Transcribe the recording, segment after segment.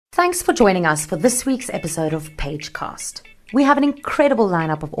Thanks for joining us for this week's episode of Pagecast. We have an incredible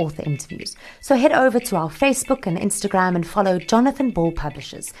lineup of author interviews, so head over to our Facebook and Instagram and follow Jonathan Ball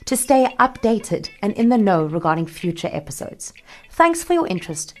Publishers to stay updated and in the know regarding future episodes. Thanks for your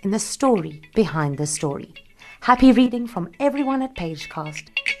interest in the story behind the story. Happy reading from everyone at Pagecast.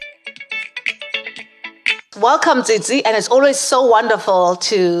 Welcome, Tsitsi, and it's always so wonderful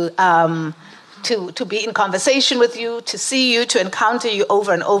to be in conversation with you, to see you, to encounter you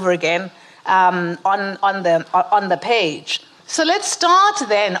over and over again on the page. So let's start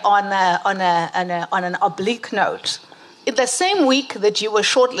then on an oblique note. In the same week that you were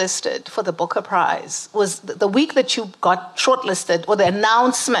shortlisted for the Booker Prize was the week that you got shortlisted, or the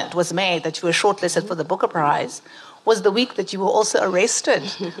announcement was made that you were shortlisted for the Booker Prize, was the week that you were also arrested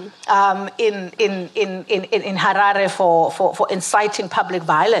in Harare for inciting public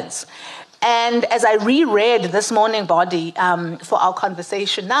violence. And as I reread this morning body for our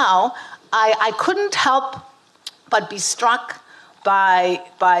conversation now, I couldn't help but be struck by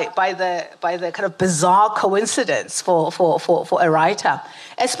the kind of bizarre coincidence for a writer,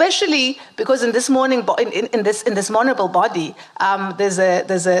 especially because in this morning in this mournable body, there's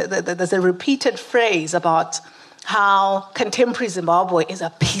a repeated phrase about how contemporary Zimbabwe is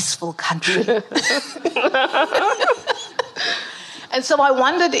a peaceful country. And so I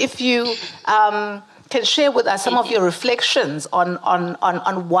wondered if you can share with us some of your reflections on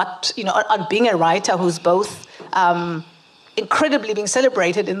what, on being a writer who's both incredibly being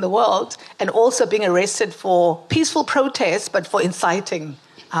celebrated in the world and also being arrested for peaceful protests, but for inciting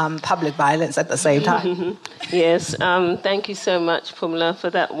public violence at the same time. Yes, thank you so much, Phumla, for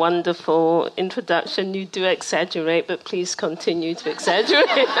that wonderful introduction. You do exaggerate, but please continue to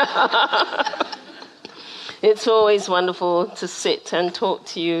exaggerate. It's always wonderful to sit and talk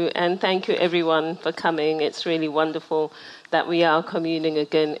to you, and thank you everyone for coming. It's really wonderful that we are communing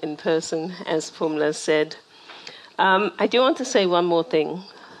again in person, as Phumla said. I do want to say one more thing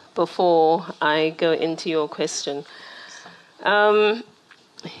before I go into your question.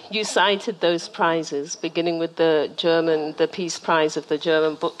 You cited those prizes, beginning with the Peace Prize of the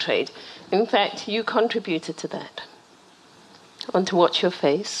German book trade. In fact, you contributed to that. I want to watch your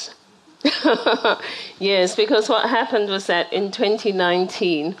face. Yes, because what happened was that in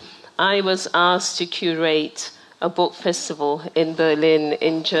 2019, I was asked to curate a book festival in Berlin,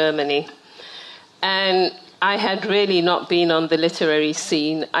 in Germany. And I had really not been on the literary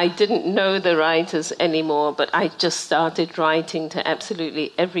scene. I didn't know the writers anymore, but I just started writing to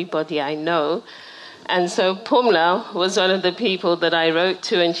absolutely everybody I know. And so Phumla was one of the people that I wrote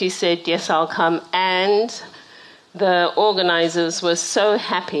to, and she said, yes, I'll come. And the organizers were so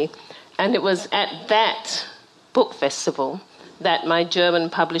happy. And it was at that book festival that my German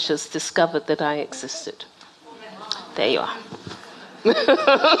publishers discovered that I existed. There you are.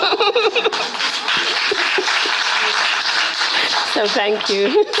 So thank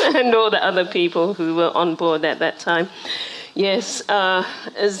you, and all the other people who were on board at that time. Yes,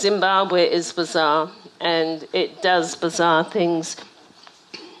 Zimbabwe is bizarre, and it does bizarre things.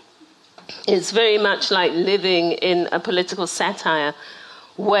 It's very much like living in a political satire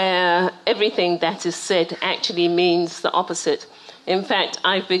where everything that is said actually means the opposite. In fact,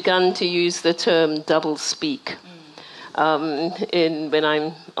 I've begun to use the term double speak when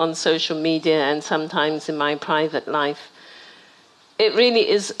I'm on social media and sometimes in my private life. It really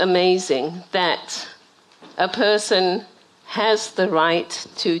is amazing that a person has the right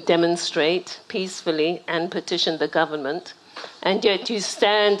to demonstrate peacefully and petition the government, and yet you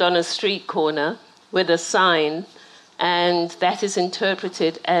stand on a street corner with a sign and that is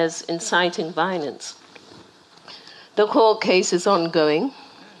interpreted as inciting violence. The court case is ongoing.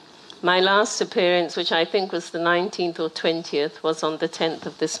 My last appearance, which I think was the 19th or 20th, was on the 10th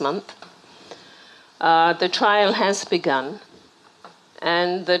of this month. The trial has begun,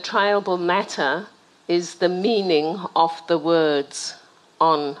 and the trialable matter is the meaning of the words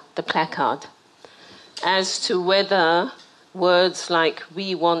on the placard, as to whether words like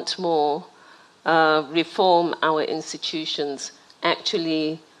 "we want more," reform our institutions,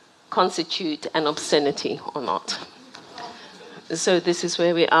 actually constitute an obscenity or not. So this is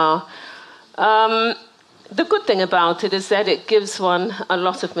where we are. The good thing about it is that it gives one a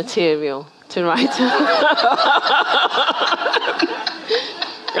lot of material to write.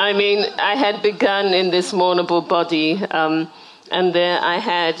 I mean, I had begun in this mournable body, and there I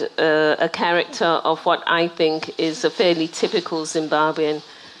had a character of what I think is a fairly typical Zimbabwean.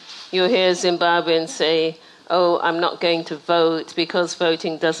 You hear Zimbabweans say, oh, I'm not going to vote because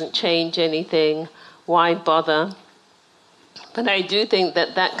voting doesn't change anything. Why bother? But I do think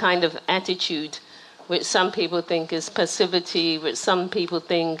that that kind of attitude which some people think is passivity, which some people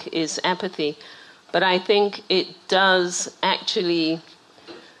think is apathy. But I think it does actually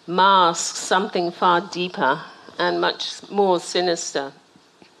mask something far deeper and much more sinister.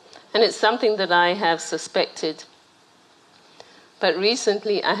 And it's something that I have suspected. But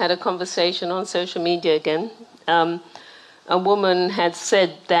recently I had a conversation on social media again. A woman had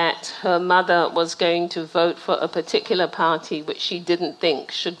said that her mother was going to vote for a particular party which she didn't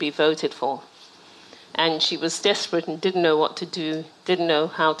think should be voted for. And she was desperate and didn't know what to do, didn't know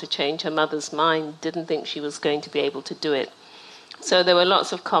how to change her mother's mind, didn't think she was going to be able to do it. So there were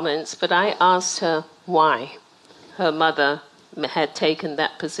lots of comments, but I asked her why her mother had taken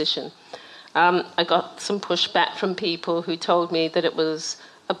that position. I got some pushback from people who told me that it was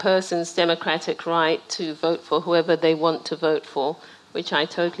a person's democratic right to vote for whoever they want to vote for, which I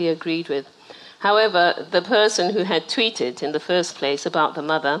totally agreed with. However, the person who had tweeted in the first place about the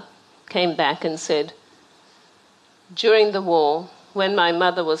mother came back and said, during the war, when my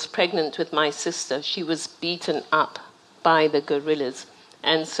mother was pregnant with my sister, she was beaten up by the guerrillas,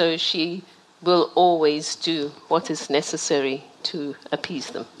 and so she will always do what is necessary to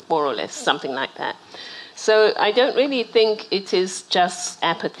appease them, more or less, something like that. So I don't really think it is just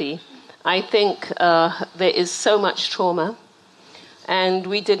apathy. I think there is so much trauma, and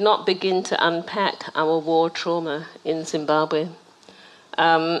we did not begin to unpack our war trauma in Zimbabwe.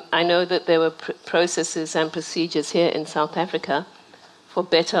 I know that there were processes and procedures here in South Africa, for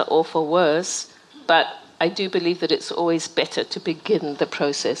better or for worse, but I do believe that it's always better to begin the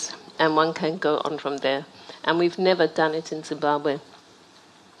process, and one can go on from there. And we've never done it in Zimbabwe.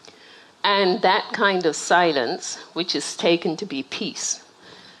 And that kind of silence, which is taken to be peace,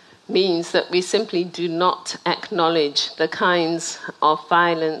 means that we simply do not acknowledge the kinds of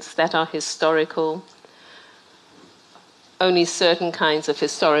violence that are historical. Only certain kinds of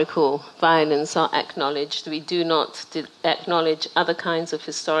historical violence are acknowledged. We do not acknowledge other kinds of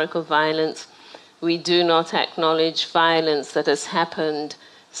historical violence. We do not acknowledge violence that has happened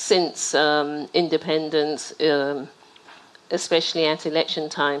since independence, especially at election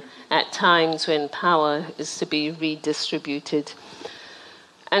time, at times when power is to be redistributed.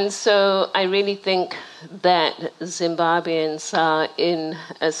 And so I really think that Zimbabweans are in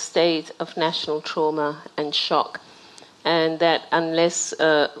a state of national trauma and shock, and that unless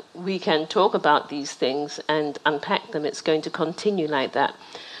we can talk about these things and unpack them, it's going to continue like that.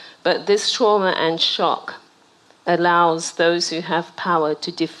 But this trauma and shock allows those who have power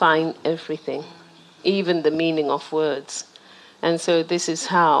to define everything, even the meaning of words. And so this is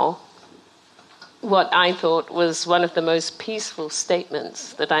how what I thought was one of the most peaceful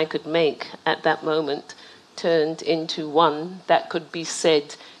statements that I could make at that moment turned into one that could be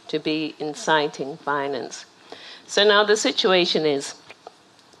said to be inciting violence. So now the situation is,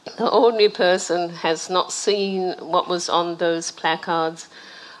 the ordinary person has not seen what was on those placards,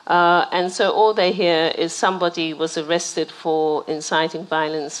 and so all they hear is somebody was arrested for inciting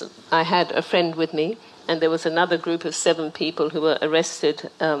violence. I had a friend with me, and there was another group of 7 people who were arrested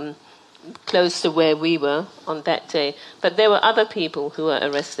close to where we were on that day. But there were other people who were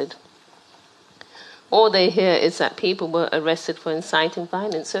arrested. All they hear is that people were arrested for inciting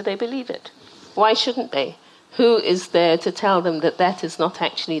violence, so they believe it. Why shouldn't they? Who is there to tell them that that is not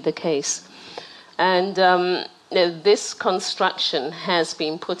actually the case? And this construction has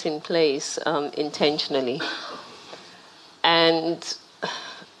been put in place intentionally. And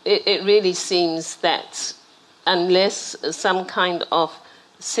it really seems that unless some kind of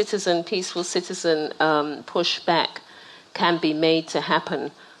peaceful citizen pushback can be made to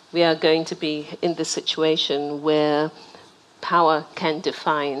happen, we are going to be in the situation where power can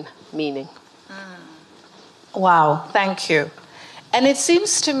define meaning. Wow, thank you. And it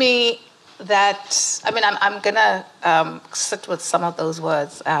seems to me that, I'm going to sit with some of those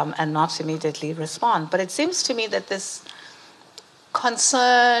words and not immediately respond, but it seems to me that this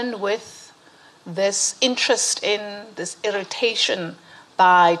concern with this interest in this irritation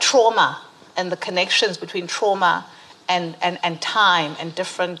by trauma and the connections between trauma and time and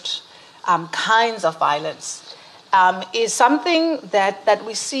different kinds of violence is something that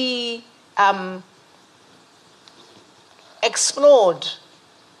we see explored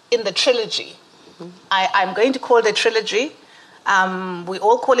in the trilogy. I'm going to call it a trilogy. We're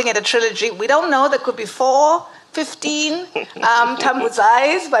all calling it a trilogy. We don't know, there could be 4, 15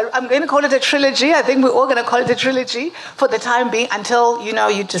 Tambudzais, but I'm going to call it a trilogy. I think we're all going to call it a trilogy for the time being until,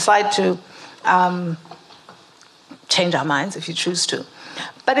 you decide to change our minds if you choose to.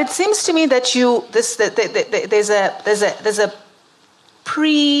 But it seems to me that there's a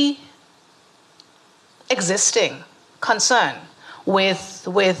pre-existing concern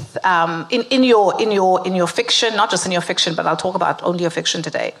in your fiction, not just in your fiction, but I'll talk about only your fiction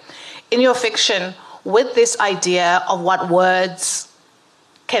today. In your fiction, with this idea of what words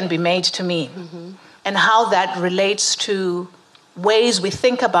can be made to mean, and how that relates to ways we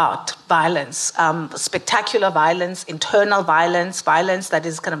think about violence, spectacular violence, internal violence, violence that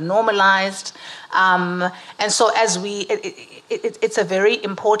is kind of normalized. And so it's a very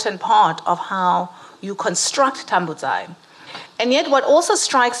important part of how you construct Tambudzai. And yet what also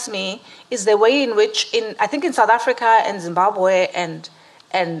strikes me is the way in which, I think in South Africa and Zimbabwe and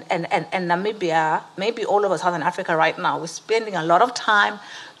Namibia, maybe all over Southern Africa right now, we're spending a lot of time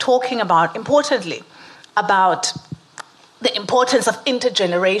talking about, importantly, about the importance of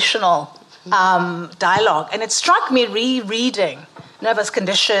intergenerational dialogue. And it struck me rereading Nervous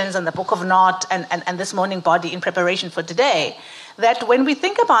Conditions and the Book of Not and This Morning Body in preparation for today, that when we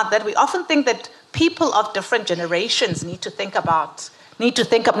think about that, we often think that people of different generations need to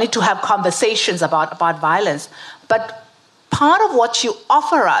have conversations about violence. But part of what you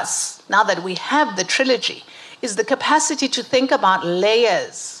offer us, now that we have the trilogy, is the capacity to think about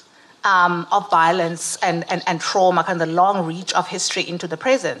layers of violence and trauma, kind of the long reach of history into the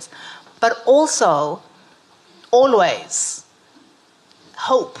present, but also always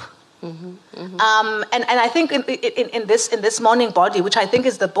hope. And I think in this Morning Body, which I think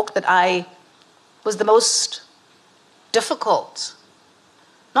is the book that was the most difficult,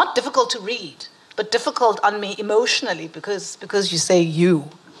 not difficult to read, but difficult on me emotionally because you say you.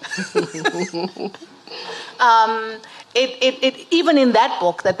 Even in that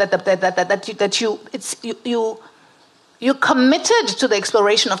book you committed to the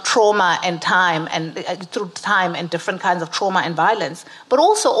exploration of trauma and time and through time and different kinds of trauma and violence, but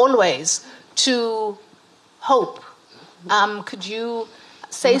also always to hope. Could you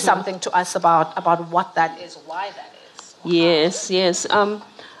say something to us about what that is, why that is? Yes.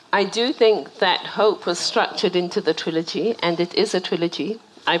 I do think that hope was structured into the trilogy, and it is a trilogy.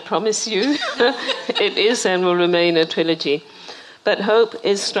 I promise you, it is and will remain a trilogy. But hope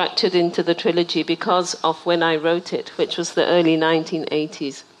is structured into the trilogy because of when I wrote it, which was the early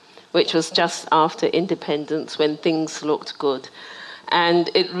 1980s, which was just after independence, when things looked good. And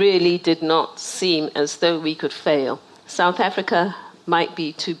it really did not seem as though we could fail. South Africa might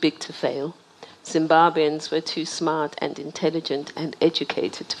be too big to fail. Zimbabweans were too smart and intelligent and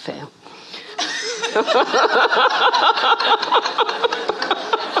educated to fail.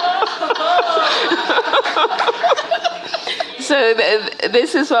 So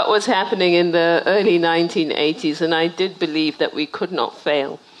this is what was happening in the early 1980s, and I did believe that we could not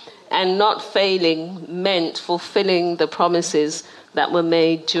fail. And not failing meant fulfilling the promises that were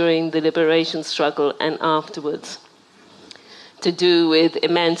made during the liberation struggle and afterwards, to do with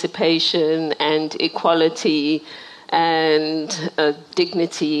emancipation and equality and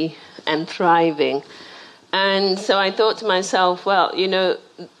dignity and thriving. And so I thought to myself, well,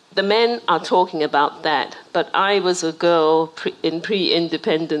 the men are talking about that, but I was a girl in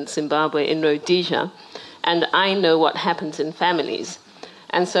pre-independent Zimbabwe in Rhodesia, and I know what happens in families.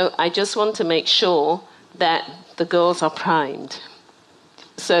 And so I just want to make sure that the girls are primed,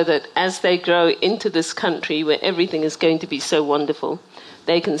 so that as they grow into this country where everything is going to be so wonderful,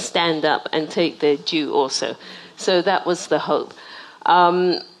 they can stand up and take their due also. So that was the hope.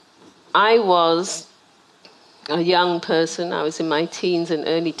 I was a young person. I was in my teens and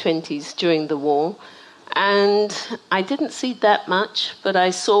early 20s during the war, and I didn't see that much, but I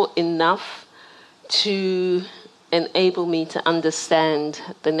saw enough to enable me to understand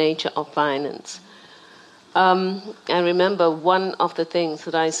the nature of violence. I remember one of the things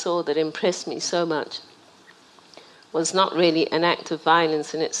that I saw that impressed me so much was not really an act of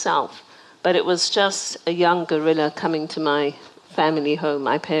violence in itself, but it was just a young guerrilla coming to my family home,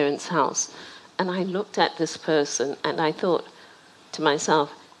 my parents' house. And I looked at this person and I thought to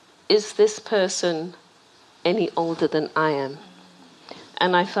myself, is this person any older than I am?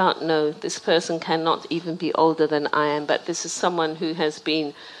 And I felt, no, this person cannot even be older than I am, but this is someone who has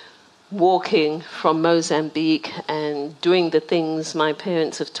been walking from Mozambique and doing the things my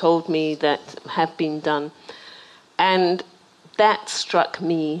parents have told me that have been done. And that struck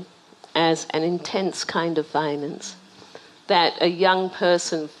me as an intense kind of violence, that a young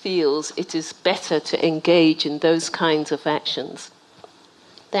person feels it is better to engage in those kinds of actions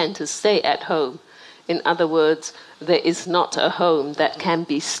than to stay at home. In other words, there is not a home that can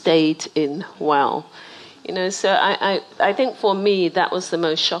be stayed in well. So I think for me that was the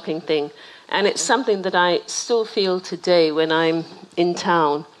most shocking thing. And it's something that I still feel today when I'm in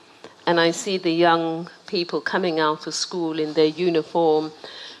town and I see the young people coming out of school in their uniform,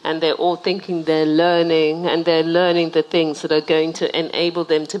 and they're all thinking they're learning, and they're learning the things that are going to enable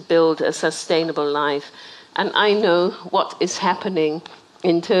them to build a sustainable life. And I know what is happening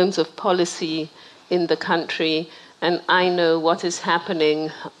in terms of policy in the country, and I know what is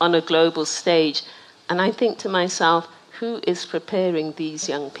happening on a global stage. And I think to myself, who is preparing these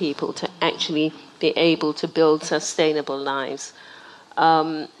young people to actually be able to build sustainable lives?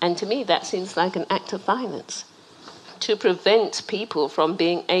 And to me, that seems like an act of violence, to prevent people from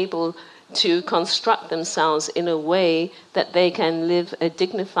being able to construct themselves in a way that they can live a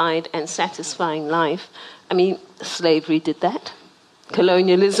dignified and satisfying life. I mean, slavery did that.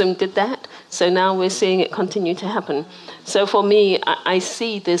 Colonialism did that. So now we're seeing it continue to happen. So for me, I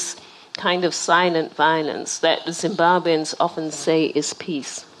see this kind of silent violence that the Zimbabweans often say is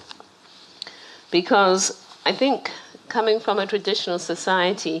peace. Because I think, coming from a traditional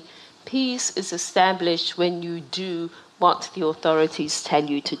society, peace is established when you do what the authorities tell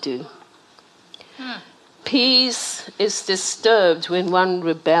you to do. Peace is disturbed when one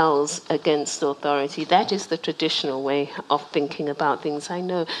rebels against authority. That is the traditional way of thinking about things, I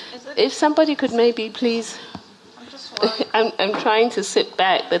know. If somebody could maybe please... I'm trying to sit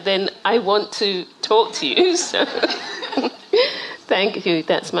back, but then I want to talk to you, so... Thank you,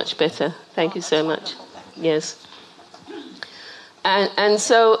 that's much better. Thank you so much. Yes. And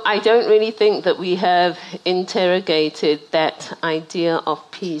so I don't really think that we have interrogated that idea of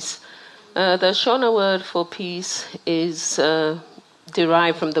peace. The Shona word for peace is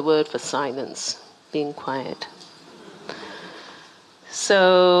derived from the word for silence, being quiet.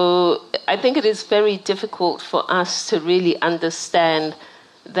 So I think it is very difficult for us to really understand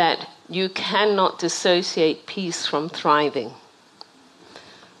that you cannot dissociate peace from thriving.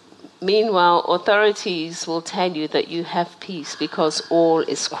 Meanwhile, authorities will tell you that you have peace because all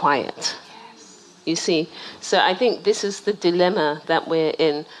is quiet. You see? So I think this is the dilemma that we're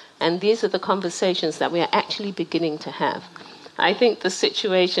in, and these are the conversations that we are actually beginning to have. I think the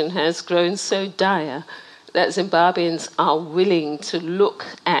situation has grown so dire that Zimbabweans are willing to look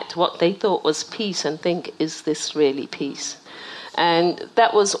at what they thought was peace and think, is this really peace? And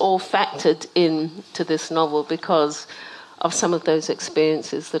that was all factored into this novel because of some of those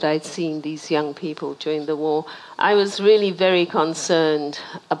experiences that I'd seen these young people during the war. I was really very concerned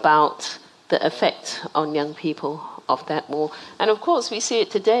about the effect on young people of that war. And of course, we see it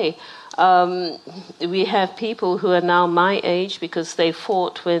today. We have people who are now my age because they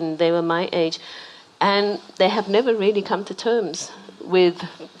fought when they were my age, and they have never really come to terms with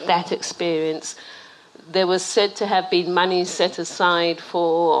that experience. There was said to have been money set aside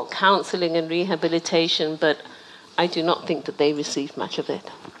for counselling and rehabilitation, but I do not think that they received much of it.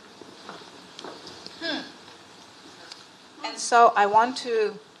 And so I want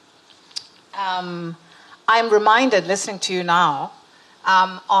to... I'm reminded, listening to you now,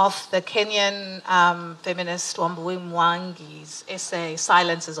 of the Kenyan feminist Wambui Mwangi's essay,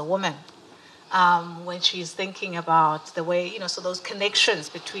 Silence as a Woman, when she's thinking about the way, so those connections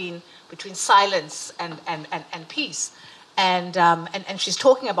between silence and peace. And she's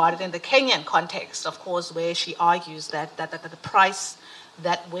talking about it in the Kenyan context, of course, where she argues that the price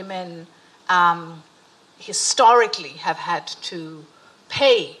that women historically have had to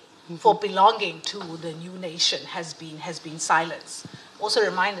pay for belonging to the new nation has been silence. Also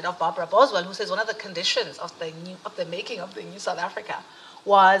reminded of Barbara Boswell, who says one of the conditions of the making of the new South Africa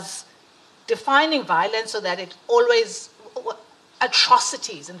was defining violence so that it always,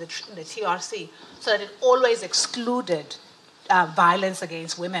 atrocities in the TRC, so that it always excluded violence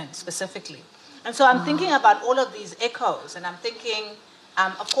against women specifically. And so I'm thinking about all of these echoes, and I'm thinking,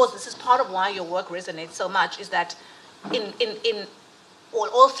 of course, this is part of why your work resonates so much, is that in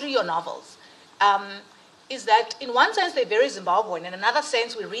all three your novels, is that in one sense they're very Zimbabwean, in another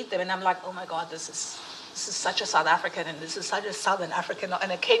sense we read them and I'm like, oh my God, this is such a South African, and this is such a Southern African,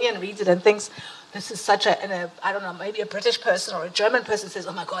 and a Kenyan reads it and thinks this is such a I don't know, maybe a British person or a German person says,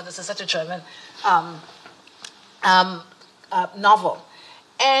 oh my God, this is such a German novel.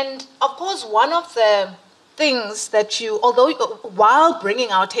 And of course, one of the things that although while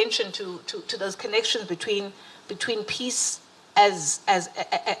bringing our attention to those connections between peace and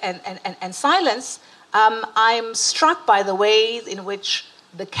silence, I'm struck by the ways in which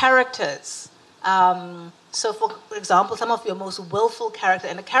the characters. So, for example, some of your most willful character,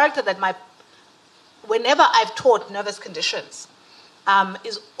 and a character that whenever I've taught nervous conditions,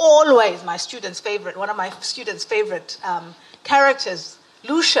 is always my students' favorite. One of my students' favorite characters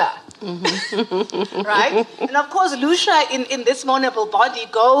Lucia. Right? And of course, Lucia in this vulnerable body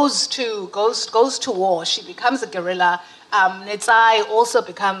goes to war. She becomes a guerrilla. Netsai also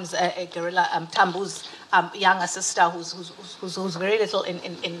becomes a guerrilla. Tambu's younger sister, who's very little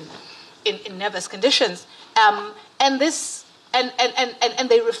in nervous conditions. And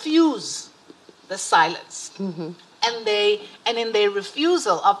they refuse the silence. Mm-hmm. And in their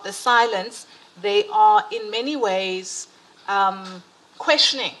refusal of the silence, they are in many ways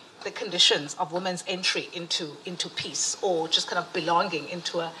questioning the conditions of women's entry into peace, or just kind of belonging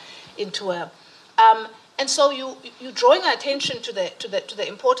into a. And so you're drawing our attention to the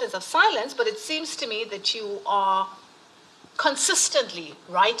importance of silence, but it seems to me that you are consistently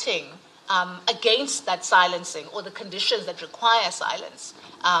writing against that silencing, or the conditions that require silence,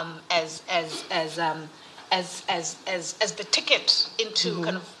 as the ticket into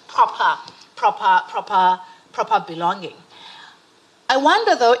kind of proper belonging. I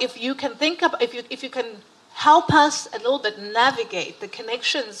wonder, though, if you can if you can help us a little bit navigate the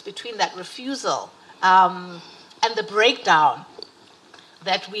connections between that refusal and the breakdown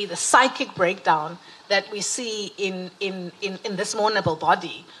the psychic breakdown that we see in this vulnerable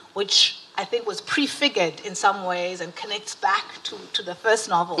body, which I think was prefigured in some ways and connects back to the first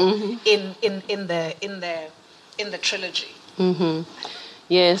novel in the trilogy. Mm-hmm.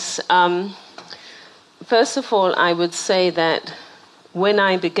 Yes. First of all, I would say that when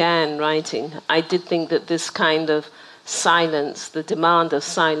I began writing, I did think that this kind of silence, the demand of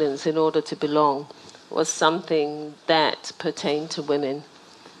silence in order to belong, was something that pertained to women.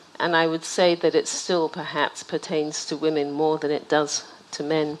 And I would say that it still perhaps pertains to women more than it does to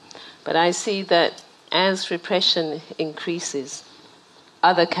men. But I see that as repression increases,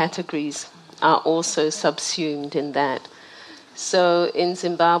 other categories are also subsumed in that. So in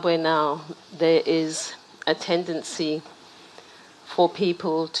Zimbabwe now, there is a tendency for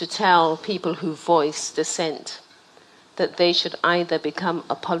people to tell people who voice dissent that they should either become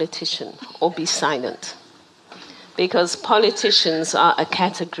a politician or be silent. Because politicians are a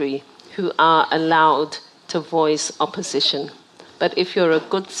category who are allowed to voice opposition. But if you're a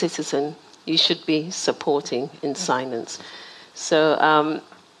good citizen, you should be supporting in silence. So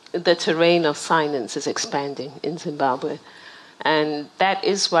the terrain of silence is expanding in Zimbabwe. And that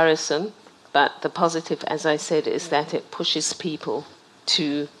is worrisome. But the positive, as I said, is that it pushes people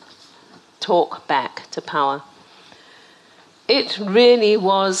to talk back to power. It really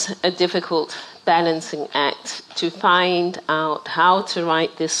was a difficult balancing act to find out how to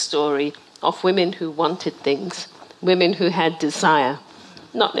write this story of women who wanted things, women who had desire.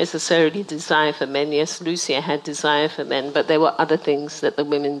 Not necessarily desire for men. Yes, Lucia had desire for men, but there were other things that the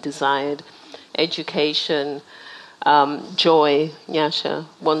women desired. Education, joy. Nyasha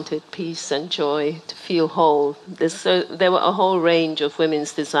wanted peace and joy, to feel whole. So there were a whole range of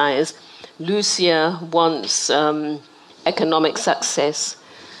women's desires. Lucia wants economic success.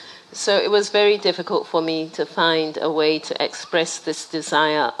 So it was very difficult for me to find a way to express this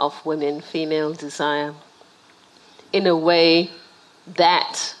desire of women, female desire, in a way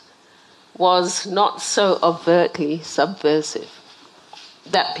that was not so overtly subversive,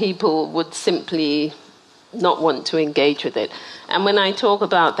 that people would simply not want to engage with it. And when I talk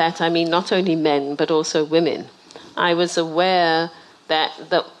about that, I mean not only men, but also women. I was aware that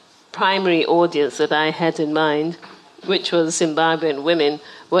the primary audience that I had in mind, which was Zimbabwean women,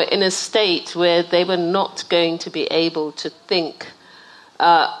 were in a state where they were not going to be able to think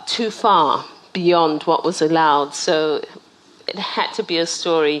too far beyond what was allowed. So it had to be a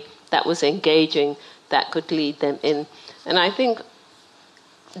story that was engaging, that could lead them in. And I think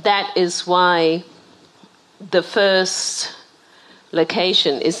that is why the first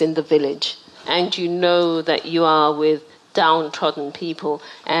location is in the village. And you know that you are with downtrodden people.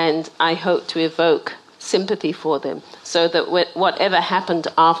 And I hope to evoke sympathy for them, so that whatever happened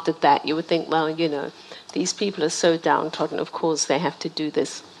after that, you would think, well, you know, these people are so downtrodden, of course they have to do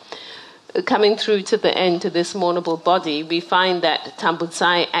this. Coming through to the end, to this mournable body, we find that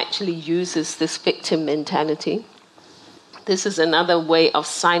Tambudzai actually uses this victim mentality. This is another way of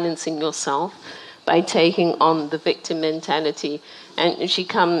silencing yourself, by taking on the victim mentality. And she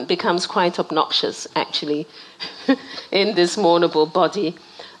becomes quite obnoxious, actually, in this mournable body.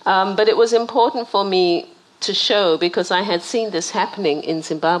 But it was important for me to show, because I had seen this happening in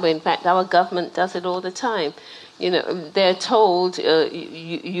Zimbabwe. In fact, our government does it all the time. You know, they're told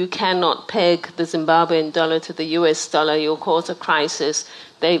you cannot peg the Zimbabwean dollar to the US dollar, you'll cause a crisis.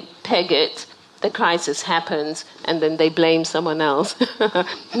 They peg it, the crisis happens, and then they blame someone else.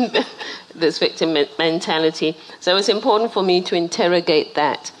 This victim mentality. So it was important for me to interrogate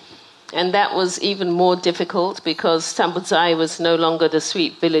that. And that was even more difficult because Tambudzai was no longer the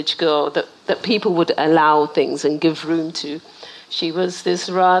sweet village girl that people would allow things and give room to. She was this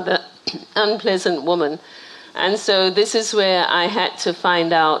rather unpleasant woman. And so this is where I had to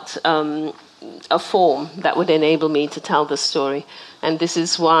find out a form that would enable me to tell the story. And this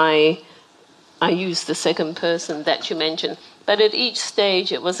is why I used the second person that you mentioned. But at each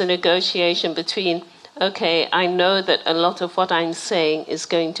stage, it was a negotiation between, okay, I know that a lot of what I'm saying is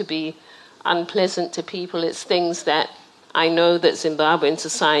going to be unpleasant to people. It's things that I know that Zimbabwean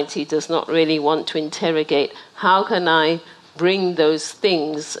society does not really want to interrogate. How can I bring those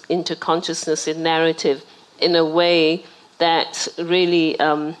things into consciousness in narrative in a way that really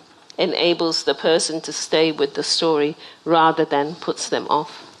enables the person to stay with the story rather than puts them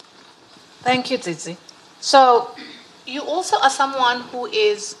off? Thank you, Tsitsi. So you also are someone who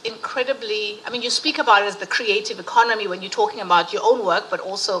is incredibly, I mean, you speak about it as the creative economy when you're talking about your own work, but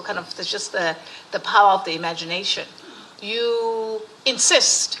also kind of just the power of the imagination. You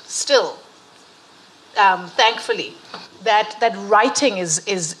insist still, thankfully, that writing is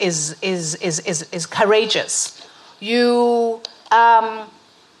courageous. You are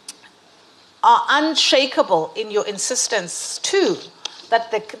unshakable in your insistence too,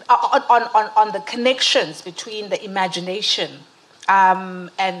 that on the connections between the imagination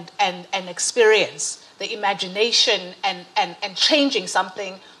and experience, the imagination and changing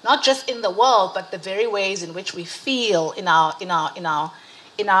something, not just in the world, but the very ways in which we feel in our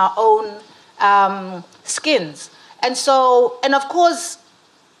own skins. And so, and of course,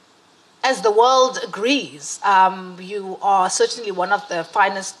 as the world agrees, you are certainly one of the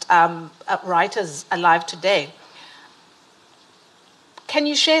finest writers alive today. Can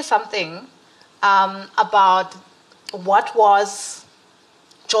you share something about what was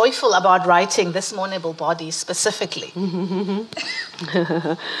joyful about writing This Mournable Body specifically?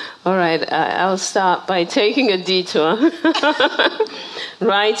 All right, I'll start by taking a detour.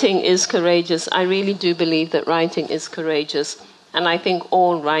 Writing is courageous. I really do believe that writing is courageous, and I think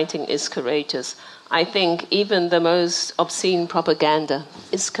all writing is courageous. I think even the most obscene propaganda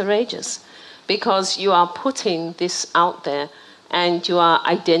is courageous because you are putting this out there and you are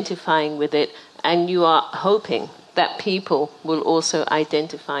identifying with it, and you are hoping that people will also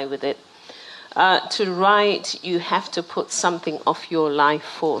identify with it. To write, you have to put something of your life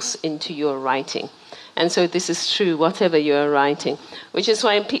force into your writing. And so this is true, whatever you're writing, which is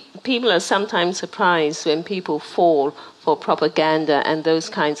why people are sometimes surprised when people fall for propaganda and those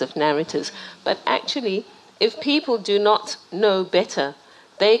kinds of narratives. But actually, if people do not know better,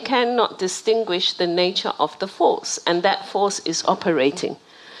 they cannot distinguish the nature of the force, and that force is operating.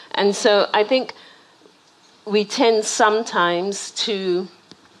 And so I think we tend sometimes to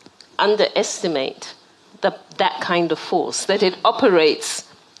underestimate that kind of force, that it operates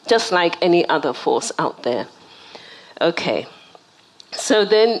just like any other force out there. Okay, so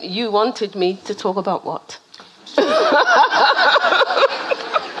then you wanted me to talk about what?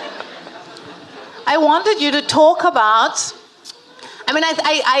 I wanted you to talk about, I mean,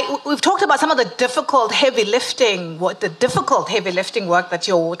 we've talked about some of the difficult heavy lifting work that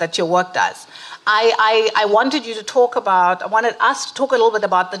your work does. I wanted you to talk about, I wanted us to talk a little bit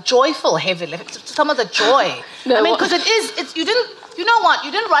about the joyful heavy lifting, some of the joy. No, I mean, because you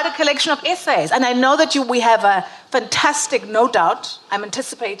didn't write a collection of essays, and I know that we have a fantastic, no doubt, I'm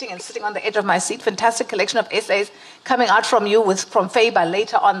anticipating and sitting on the edge of my seat, fantastic collection of essays coming out from you from Faber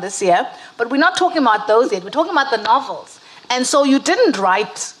later on this year, but we're not talking about those yet, we're talking about the novels. And so you didn't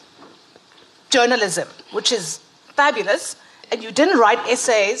write journalism, which is fabulous, and you didn't write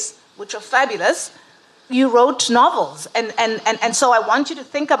essays, which are fabulous. You wrote novels, and so I want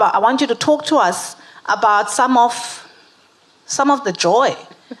you to talk to us about some of the joy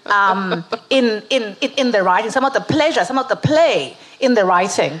in the writing, some of the pleasure, some of the play in the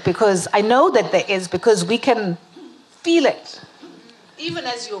writing, because I know that there is, because we can feel it, even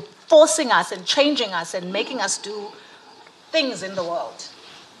as you're forcing us and changing us and making us do things in the world.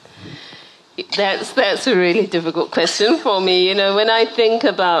 That's a really difficult question for me. You know, when I think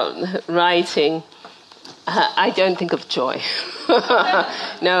about writing, I don't think of joy.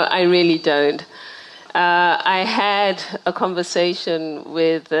 No, I really don't. I had a conversation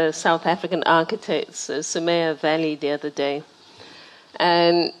with South African architects, Sumaya Valley, the other day,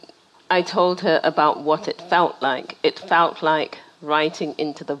 and I told her about what it felt like. It felt like writing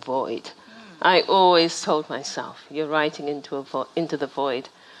into the void. I always told myself, you're writing into the void.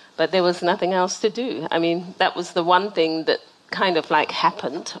 But there was nothing else to do. I mean, that was the one thing that kind of like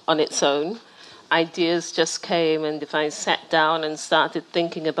happened on its own. Ideas just came, and if I sat down and started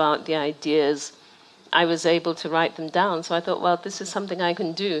thinking about the ideas, I was able to write them down. So I thought, well, this is something I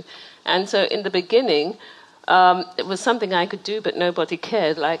can do. And so in the beginning, it was something I could do, but nobody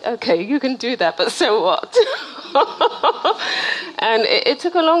cared. Like, okay, you can do that, but so what? And it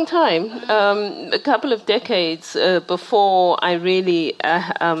took a long time, a couple of decades before I really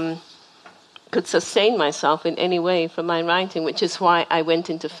could sustain myself in any way from my writing, which is why I went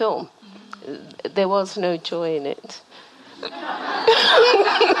into film. There was no joy in it.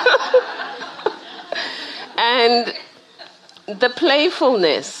 And the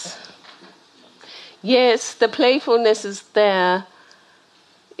playfulness, yes, the playfulness is there,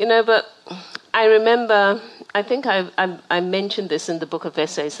 but I remember, I think I mentioned this in the book of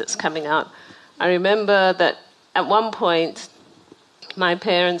essays that's coming out. I remember that at one point, my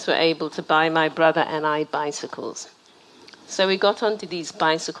parents were able to buy my brother and I bicycles. So we got onto these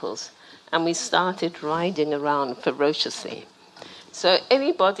bicycles and we started riding around ferociously. So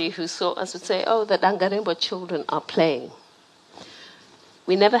anybody who saw us would say, oh, the Dangarembwa children are playing.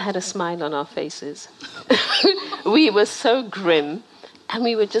 We never had a smile on our faces. We were so grim, and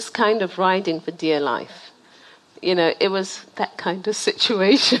we were just kind of riding for dear life. It was that kind of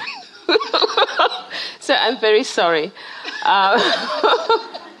situation. So I'm very sorry.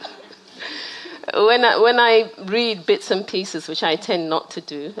 When I read bits and pieces, which I tend not to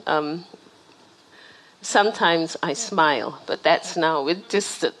do, sometimes I smile, but that's now with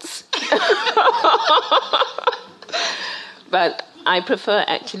distance. But I prefer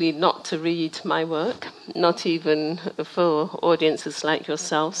actually not to read my work, not even for audiences like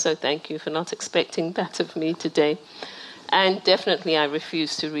yourself, so thank you for not expecting that of me today. And definitely I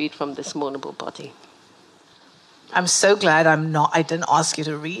refuse to read from this mournable body. I'm so glad I didn't ask you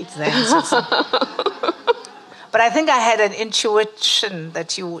to read then, Susan. But I think I had an intuition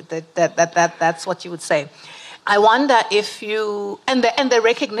that that's what you would say. I wonder if you, and the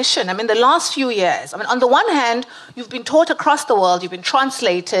recognition, the last few years, on the one hand, you've been taught across the world, you've been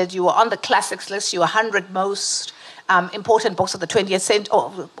translated, you were on the classics list, you were 100 most important books of the 20th century,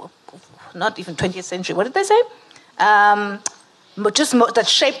 not even 20th century, what did they say? That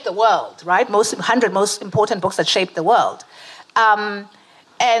shaped the world, right? 100 most important books that shaped the world.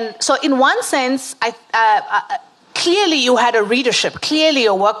 And so in one sense, clearly you had a readership. Clearly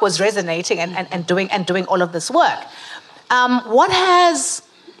your work was resonating and doing all of this work. What has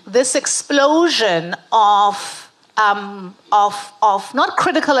this explosion of not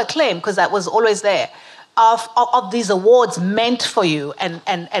critical acclaim, because that was always there, of these awards meant for you and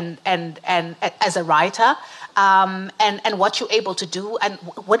as a writer, and what you're able to do, and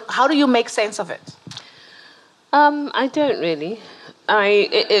how do you make sense of it? I don't really.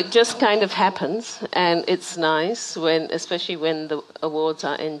 It just kind of happens, and it's nice especially when the awards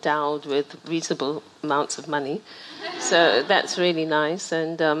are endowed with reasonable amounts of money. So that's really nice,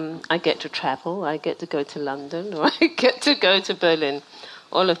 and I get to travel. I get to go to London, or I get to go to Berlin.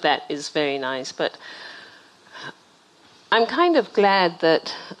 All of that is very nice, but I'm kind of glad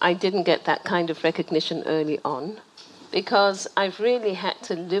that I didn't get that kind of recognition early on, because I've really had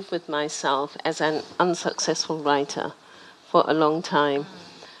to live with myself as an unsuccessful writer for a long time.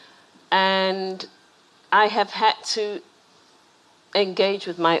 And I have had to engage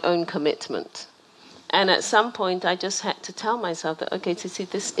with my own commitment. And at some point, I just had to tell myself that, okay, Tsitsi,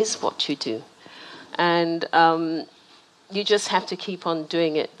 this is what you do. And you just have to keep on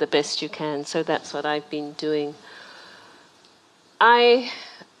doing it the best you can. So that's what I've been doing. I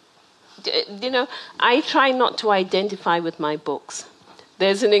try not to identify with my books.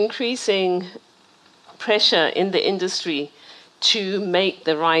 There's an increasing pressure in the industry to make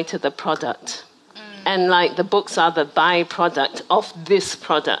the writer the product. And the books are the byproduct of this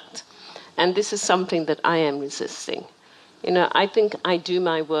product. And this is something that I am resisting. I think I do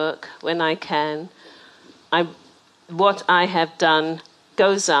my work when I can. What I have done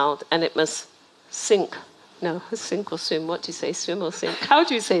goes out and it must sink. No, sink or swim. What do you say? Swim or sink? How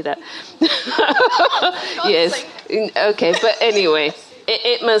do you say that? Yes. Okay, but anyway,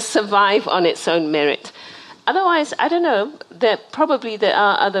 it must survive on its own merit. Otherwise, I don't know. There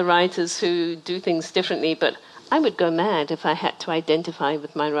are other writers who do things differently, but I would go mad if I had to identify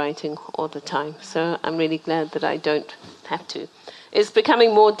with my writing all the time. So I'm really glad that I don't have to. It's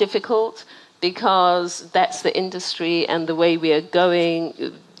becoming more difficult because that's the industry and the way we are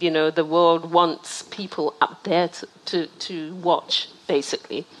going. The world wants people up there to watch,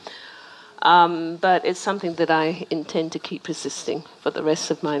 basically. But it's something that I intend to keep resisting for the rest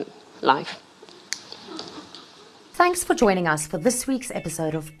of my life. Thanks for joining us for this week's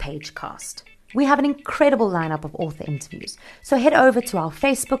episode of Pagecast. We have an incredible lineup of author interviews, so head over to our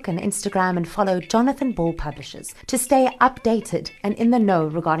Facebook and Instagram and follow Jonathan Ball Publishers to stay updated and in the know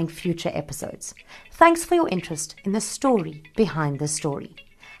regarding future episodes. Thanks for your interest in the story behind the story.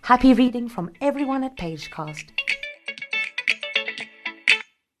 Happy reading from everyone at Pagecast.